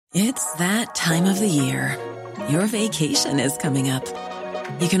It's that time of the year. Your vacation is coming up.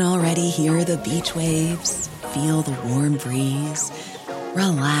 You can already hear the beach waves, feel the warm breeze,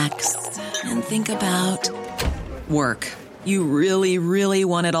 relax, and think about work. You really, really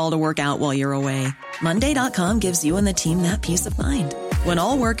want it all to work out while you're away. Monday.com gives you and the team that peace of mind. When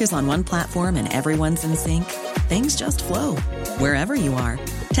all work is on one platform and everyone's in sync, things just flow. Wherever you are,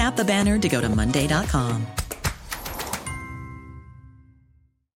 tap the banner to go to Monday.com.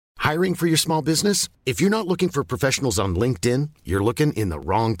 Hiring for your small business? If you're not looking for professionals on LinkedIn, you're looking in the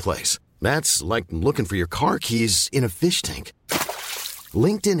wrong place. That's like looking for your car keys in a fish tank.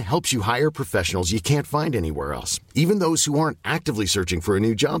 LinkedIn helps you hire professionals you can't find anywhere else, even those who aren't actively searching for a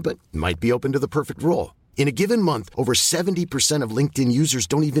new job but might be open to the perfect role. In a given month, over 70% of LinkedIn users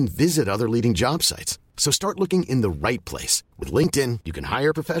don't even visit other leading job sites. So start looking in the right place. With LinkedIn, you can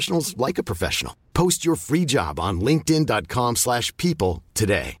hire professionals like a professional. Post your free job on linkedin.com/people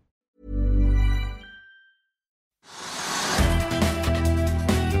today.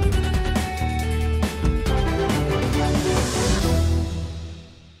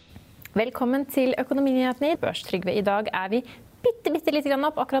 Velkommen til Økonominyhetene. Børstrygve, i dag vi bitte litt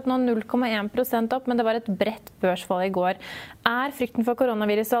opp, akkurat nå 0,1% opp, men det var et bredt børsfall i går. Frykten for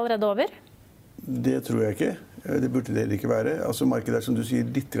koronaviruset allerede over? Det tror jeg ikke. Det burde det ikke være. Altså markedet som du sier,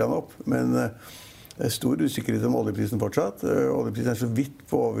 litt opp, men det stor usikkerhet om oljeprisen fortsatt. Oljeprisen så vidt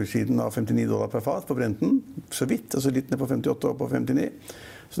på oversiden av $59 per fat på Brenten. Så vidt, altså litt ned på 58 og på 59.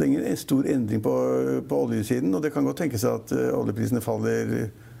 Så det ingen stor endring på oljesiden, og det kan godt tenke seg at oljeprisene faller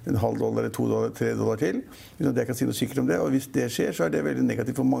 $0,5 eller $2, $3 til. Jeg kan si noe sikkert om det, og hvis det skjer, så det veldig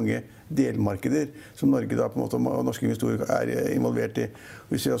negativt for mange delmarkeder som Norge da på en måte, og norske investorer involvert i.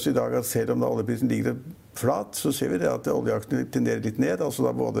 Vi ser også i dag at selv om da oljeprisen ligger flat, så ser vi det at oljeaksjene tenderer litt ned, altså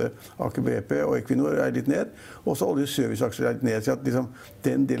da både Aker BP og Equinor litt ned, og også oljeserviceaksjer litt ned. Så at liksom,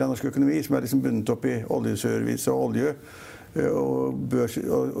 den delen av norsk økonomi som liksom bundet opp i oljeservice og olje, og børs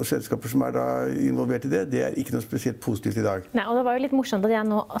og selskaper som da involvert i det, det ikke noe spesielt positivt i dag. Nei, og det var jo litt morsomt at jeg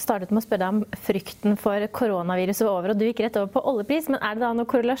nå startet med å spørre deg om frykten for koronaviruset over, og du gikk rett over på oljepris, men det da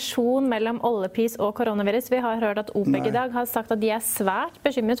noen korrelasjon mellom oljepris og koronavirus? Vi har hørt at OPEC i dag har sagt at de svært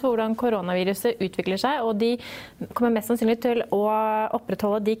bekymret for hvordan koronaviruset utvikler seg, og de kommer mest sannsynlig til å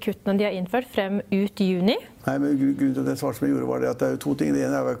opprettholde de kuttene de har innført frem ut juni. Nei, men grunnen til det svart som jeg gjorde var det at det jo to ting. Det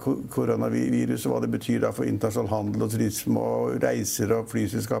ene koronavirus og hva det betyr da for internasjonal handel og turisme og reiser og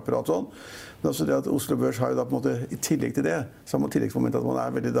flyselskaper og alt sånt. Men også det at Oslo Børs har jo da på en måte i tillegg til det, samme tilleggsmoment at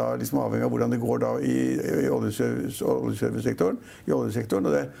man veldig da liksom avhengig av hvordan det går da i oljeservicesektoren,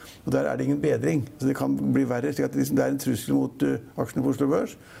 og der det ingen bedring. Så det kan bli verre, slik at liksom det en trussel mot aksjene på Oslo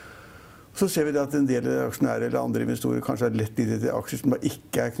Børs. Så ser vi at en del aksjonærer eller andre investorer kanskje har lett litt til aksjer som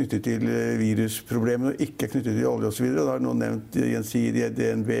ikke knyttet til virusproblemene og ikke knyttet til olje og så videre. Da har noen nevnt Gjensidige,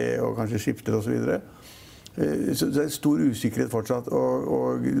 DNB og kanskje Skifter og så videre. Så det stor usikkerhet fortsatt,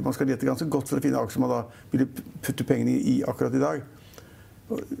 og man skal lete ganske godt for å finne aksjer man da vil putte pengene i akkurat i dag.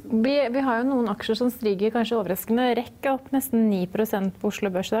 Vi har jo noen aksjer som stiger kanskje overraskende. Rekke opp nesten 9% på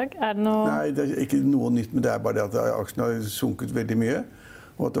Oslo Børs i dag. Det noe? Nei, det ikke noe nytt, men det bare det at aksjene har sunket veldig mye.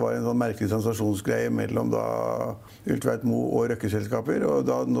 Og at det var en sånn merkelig transaksjonsgreie mellom da Ultveit Mo og Røkke-selskaper, og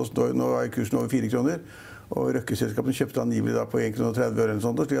da, nå kursen over 4 kroner, og Røkke-selskapene kjøpte angivelig da på 1,30 kroner eller noe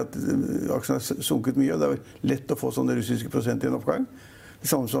sånt, slik at aksjene har sunket mye, og det var lett å få sånne russiske prosent i en oppgang.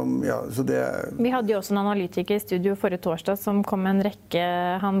 Sånn som, ja, så det Vi hadde jo også en analytiker i studio forrige torsdag som kom med en rekke,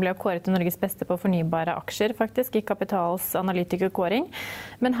 han ble kåret til Norges beste på fornybare aksjer faktisk, i Kapitals analytikerkåring.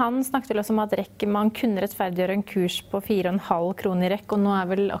 Men han snakket også om at man kunne rettferdiggjøre en kurs på 4,5 kroner i rekk, og nå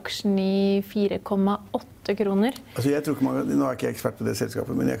vel aksjen i 4,8 kroner. Altså jeg tror ikke nå ikke jeg ekspert på det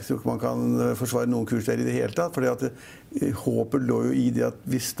selskapet, men jeg tror ikke man kan forsvare noen kurs der i det hele tatt, fordi at håpet lå jo i det at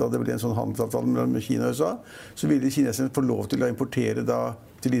hvis da det ble en sånn handelsavtale mellom Kina og USA, så ville kineserne få lov til å importere da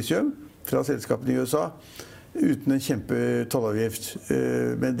silisium fra selskapene i USA uten en kjempetollavgift.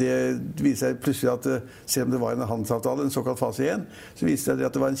 Men det viser seg plutselig at selv om det var en handelsavtale, en såkalt fase 1, så viser det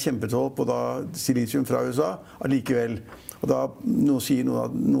at det var en kjempetoll på da silisium fra USA allikevel. Og da noen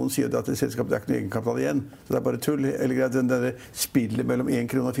sier at selskapet ikke noe egenkapital igjen. Så det bare tull. Eller greit, den spillet mellom 1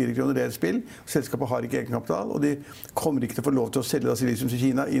 krone og 4 kroner, det et spill. Selskapet har ikke egenkapital, og de kommer ikke til å få lov til å selge silisium til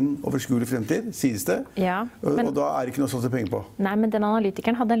Kina inn overskuelig fremtid, sies det. Ja, men, og da det ikke noe sånt å penger på. Nei, men den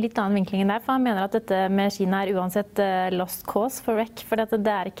analytikeren hadde en litt annen vinkling enn der, for han mener at dette med Kina uansett lost cause for REC, for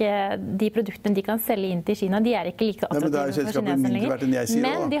det ikke, de produktene de kan selge inn til Kina, de ikke like attraktive for kineserne lenger.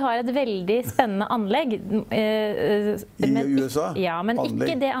 Men de har et veldig spennende anlegg. I USA? Ja, men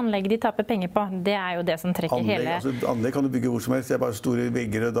ikke det anlegget de taper penger på. Det jo det som trekker hele... Anlegg kan du bygge hvor som helst, det bare store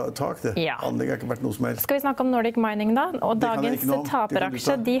vegger og tak. Det. Ja. Anlegg ikke vært noe som helst. Skal vi snakke om Nordic Mining da? Og dagens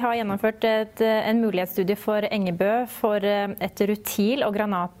taperaksje, de har gjennomført en mulighetsstudie for Engebø for et rutil- og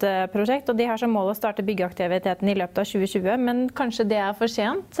granatprosjekt, og de har som mål å starte byggeaktiviteten i løpet av 2020, men kanskje det for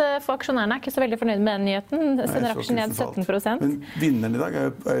sent, for aksjonærene ikke så veldig fornøyd med den nyheten. Sender aksjen ned 17%. Men vinneren i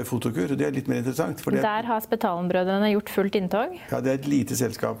dag Fotokur, og det litt mer interessant. Der har Spetalenbrødrene gjort fullt inntog. Ja, det et lite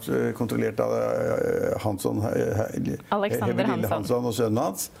selskap kontrollert av Hansson, Alexander Hansson og sønnen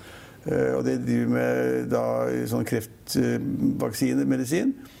hans. Og det driver med da, sånn kreftvaksiner,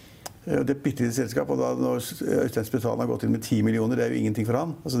 medisin. Og det bitte lite selskap, og da når Øystein Spetalen har gått inn med 10 millioner, det jo ingenting for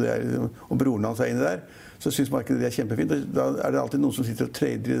han. Altså og broren hans inne der, så synes markedet det kjempefint. Da det alltid noen som sitter og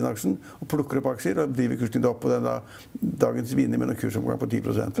trader i den aksjen, og plukker opp aksjer, og driver kursen opp på den dagens vinner med en kursoppgang på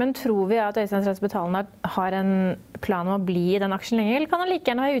 10%. Men tror vi at Øystein Spetalen har en plan om å bli i den aksjen lenger, eller kan han like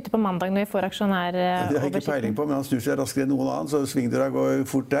gjerne være ute på mandag når vi får aksjonæroversikten? Det har jeg ikke peiling på, men han snur seg raskere enn noen annen, så svingdøra går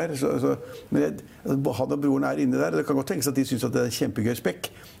fort der. Men han og broren inne der, og det kan godt tenkes at de synes at det kjempegøy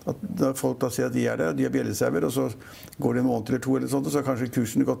spekk. At når folk da ser at de der, de har bjellesauer, og så går det en måned eller to eller sånt, og så har kanskje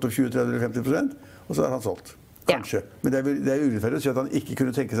kursen gått opp 20, 30 eller 50%, og så har han solgt. Kanskje. Ja. Men det urettferdig å si at han ikke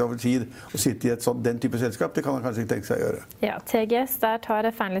kunne tenke seg over tid å sitte i den type selskap. Det kan han kanskje ikke tenke seg å gjøre. Ja, TGS, der tar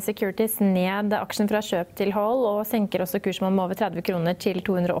Family Securities ned aksjen fra kjøp til hold, og senker også kursmålet med over 30 kroner til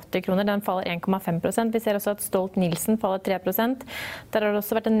 280 kroner. Den faller 1,5%. Vi ser også at Stolt-Nielsen faller 3%. Der har det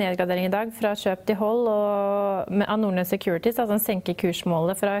også vært en nedgradering i dag fra kjøp til hold av Nordnes Securities, altså den senker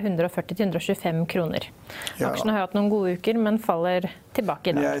kursmålet fra 140 til 125 kroner. Ja. Aksjen har hatt noen gode uker, men faller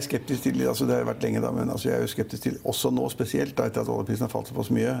tilbake i dag. Jeg skeptisk til, altså det har vært lenge da, men jeg jo skeptisk til, også nå spesielt, da, etter at oljeprisen har falt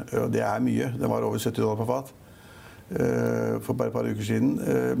såpass mye, og det mye, den var over $70 på fat for bare et par uker siden,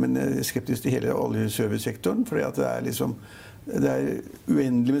 men jeg er skeptisk til hele oljeservice-sektoren, fordi at det liksom, det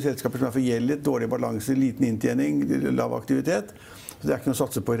uendelig med selskaper som forgjeldet, dårlig balanse, liten inntjening, lav aktivitet. Så det ikke noe å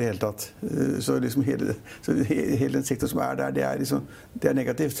satse på i det hele tatt. Så liksom hele den sektoren som der, det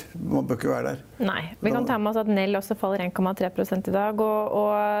negativt. Man bør ikke være der. Nei, vi kan ta med oss at Nell også faller 1,3% i dag.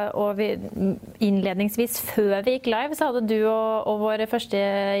 Og innledningsvis, før vi gikk live, så hadde du og vår første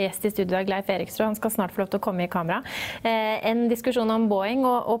gjest i studio, Leif Eriksrud, han skal snart få lov til å komme i kamera, en diskusjon om Boeing.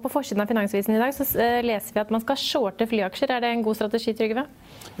 Og på forsiden av Finansvisen i dag så leser vi at man skal shorte flyaksjer. Det en god strategi, Trygve?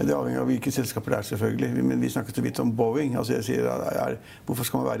 Ja, det avhenger av hvilke selskaper det selvfølgelig. Men vi snakket så vidt om Boeing. Altså jeg sier, hvorfor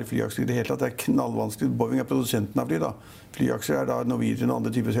skal man være i flyaksjer i det hele tatt? Det knallvanskelig. Boeing produsenten av fly da. Flyaksjer da Norwegian og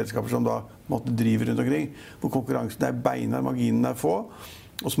andre typer selskaper som da måtte drive rundt omkring. Hvor konkurransen beinar, marginene få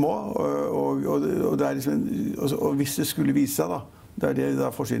og små. Og det liksom, og hvis det skulle vise seg da, det det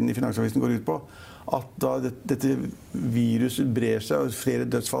da forsiden i Finansavisen går ut på, at da dette viruset brer seg, og flere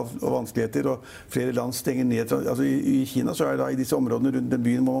dødsfall og vanskeligheter, og flere land stenger ned. Altså i Kina så det da i disse områdene rundt den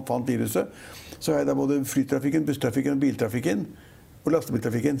byen hvor man fant viruset, så det da både flytrafikken, busstrafikken og biltrafikken og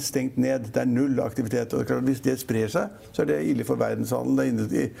lastebiltrafikken stengt ned. Det null aktivitet. Og hvis det sprer seg, så det ille for verdenshandelen,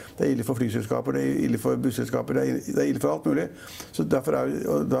 det ille for flyselskaper, det ille for busselskaper, det ille for alt mulig. Så derfor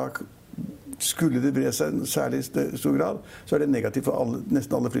da skulle det bre seg i særlig stor grad, så det negativt for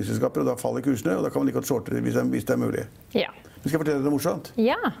nesten alle flyselskaper, og da faller kursene, og da kan man like godt shorte det hvis det mulig. Ja. Men skal jeg fortelle deg noe morsomt?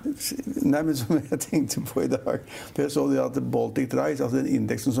 Ja. Nei, men som jeg tenkte på i dag, for jeg så det at Baltic Dries, altså den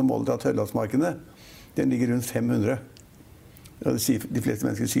indeksen som måler av tørrlandsmarkedene, den ligger rundt 500. Ja, de fleste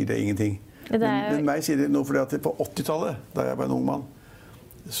mennesker sier det ingenting. Men meg sier det noe, fordi at på 80-tallet, da jeg var en ung mann,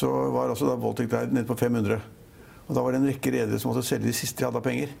 så var også da Baltic Dries nede på 500. Og da var det en rekke redere som måtte selge de siste de hadde av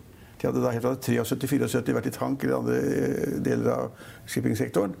penger. De hadde da helt fra 73-74 vært i tank eller andre deler av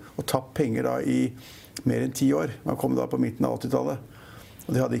shippingsektoren, og tapt penger da i mer enn 10 år. Man kom da på midten av 80-tallet.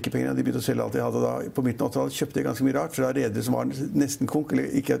 Og de hadde ikke penger, de begynte å selge alt de hadde da. På midten av 80-tallet kjøpte de ganske mye rart, fra redere som var nesten konk,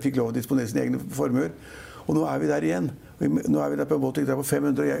 eller ikke fikk lov å disponere sine egne formuer. Og nå vi der igjen. Nå vi der på Baltic Dries på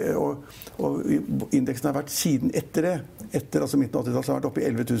 500, og indeksen har vært siden etter det. Etter altså midten av 80-tallet så har den vært oppe i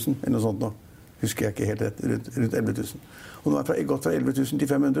 11 000, eller noe sånt nå. Husker jeg ikke helt rett, rundt 11 000. Og nå det gått fra 11 000 til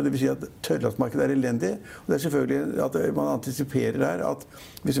 500, det vil si at tørrlandsmarkedet elendig. Og det selvfølgelig at man antisiperer her at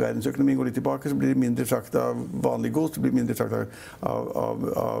hvis verdensøkonomien går litt tilbake, så blir det mindre frakt av vanlig gods, det blir mindre frakt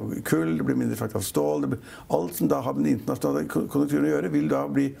av kull, det blir mindre frakt av stål. Alt som da har med den internasjonale konjunkturen å gjøre, vil da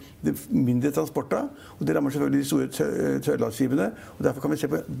bli mindre transport av. Og det rammer selvfølgelig de store tørrlandsskipene. Og derfor kan vi se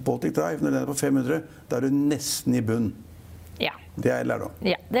på Baltic Dries, når den på 500, da det nesten i bunn. Ja. Det lærdom.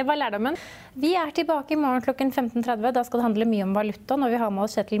 Ja, det var lærdommen. Vi tilbake I morgen klokken 15:30. Da skal det handle mye om valuta når vi har med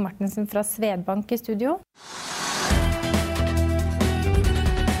oss Kjetil Martinsen fra Swedbank I studio.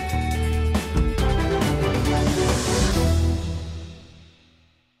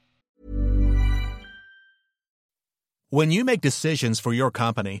 When you make decisions for your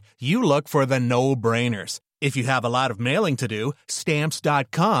company, you look for the no-brainers. If you have a lot of mailing to do,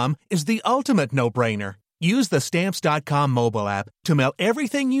 Stamps.com is the ultimate no-brainer. Use the Stamps.com mobile app to mail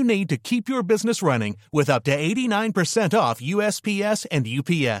everything you need to keep your business running with up to 89% off USPS and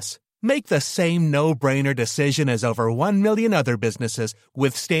UPS. Make the same no-brainer decision as over 1 million other businesses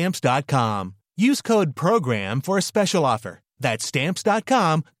with Stamps.com. Use code PROGRAM for a special offer. That's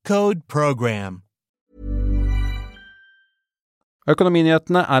Stamps.com, code PROGRAM.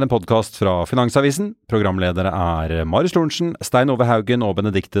 Økonominyhetene en podcast fra Finansavisen. Programledere Marius Lorentzen, Stein Ove Haugen og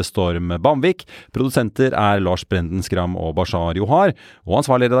Benedikte Storm Bamvik. Produsenter Lars Brenden Skram og Bashar Johar. Og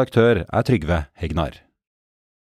ansvarlig redaktør Trygve Hegnar.